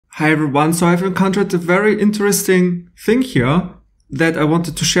Hi everyone, so I've encountered a very interesting thing here that I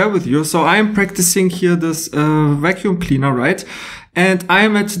wanted to share with you. So I'm practicing here this vacuum cleaner, right? And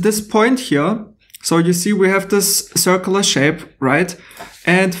I'm at this point here. So you see we have this circular shape, right?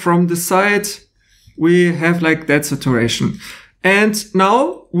 And from the side, we have like that saturation. And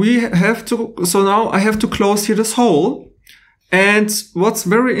now now I have to close here this hole. And what's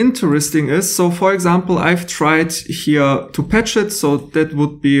very interesting is, so for example, I've tried here to patch it. So that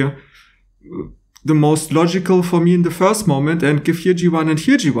would be the most logical for me in the first moment, and give here G1 and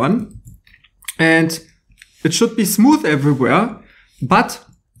here G1. And it should be smooth everywhere. But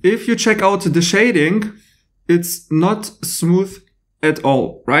if you check out the shading, it's not smooth at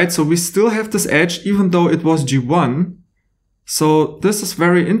all, right? So we still have this edge, even though it was G1. So this is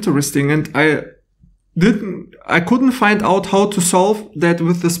very interesting. And I couldn't find out how to solve that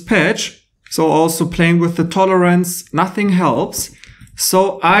with this patch. So also playing with the tolerance, nothing helps.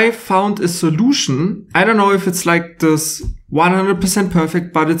 So I found a solution. I don't know if it's like this 100%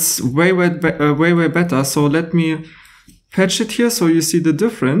 perfect, but it's way better. So let me patch it here so you see the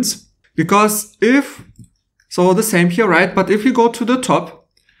difference. Because so the same here, right? But if you go to the top,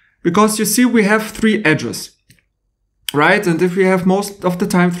 because you see we have 3 edges. Right? And if we have most of the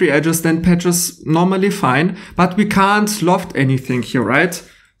time 3 edges, then patches normally fine, but we can't loft anything here, right?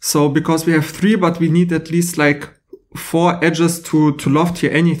 So because we have 3, but we need at least like 4 edges to loft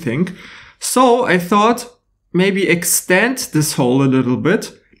here anything. So I thought maybe extend this hole a little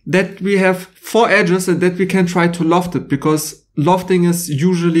bit, that we have 4 edges and that we can try to loft it, because lofting is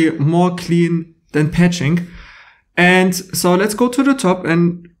usually more clean than patching. And so let's go to the top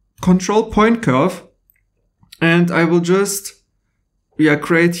and control point curve. And I will just,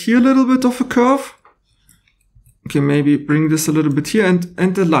 create here a little bit of a curve. Okay, maybe bring this a little bit here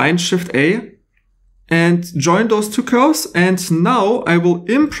and the line, Shift A, and join those 2 curves. And now I will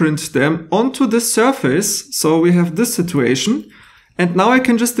imprint them onto this surface. So we have this situation. And now I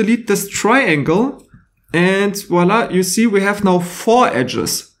can just delete this triangle. And voila, you see we have now 4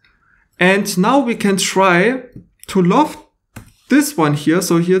 edges. And now we can try to loft this one here.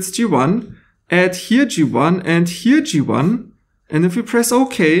 So here it's G1. Add here G1 and here G1. And if we press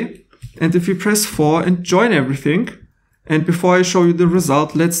OK, and if we press 4 and join everything, and before I show you the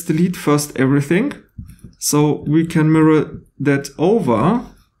result, let's delete first everything. So we can mirror that over.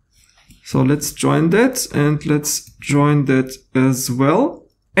 So let's join that, and let's join that as well.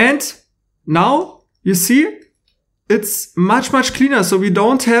 And now you see it's much cleaner. So we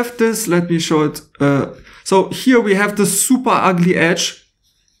don't have this, let me show it. So here we have this super ugly edge.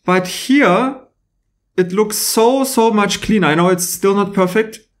 But here, it looks so much cleaner. I know it's still not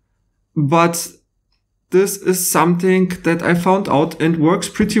perfect, but this is something that I found out and works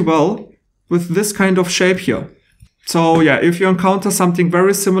pretty well with this kind of shape here. So yeah, if you encounter something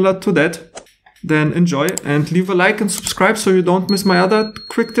very similar to that, then enjoy and leave a like and subscribe so you don't miss my other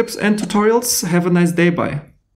quick tips and tutorials. Have a nice day. Bye.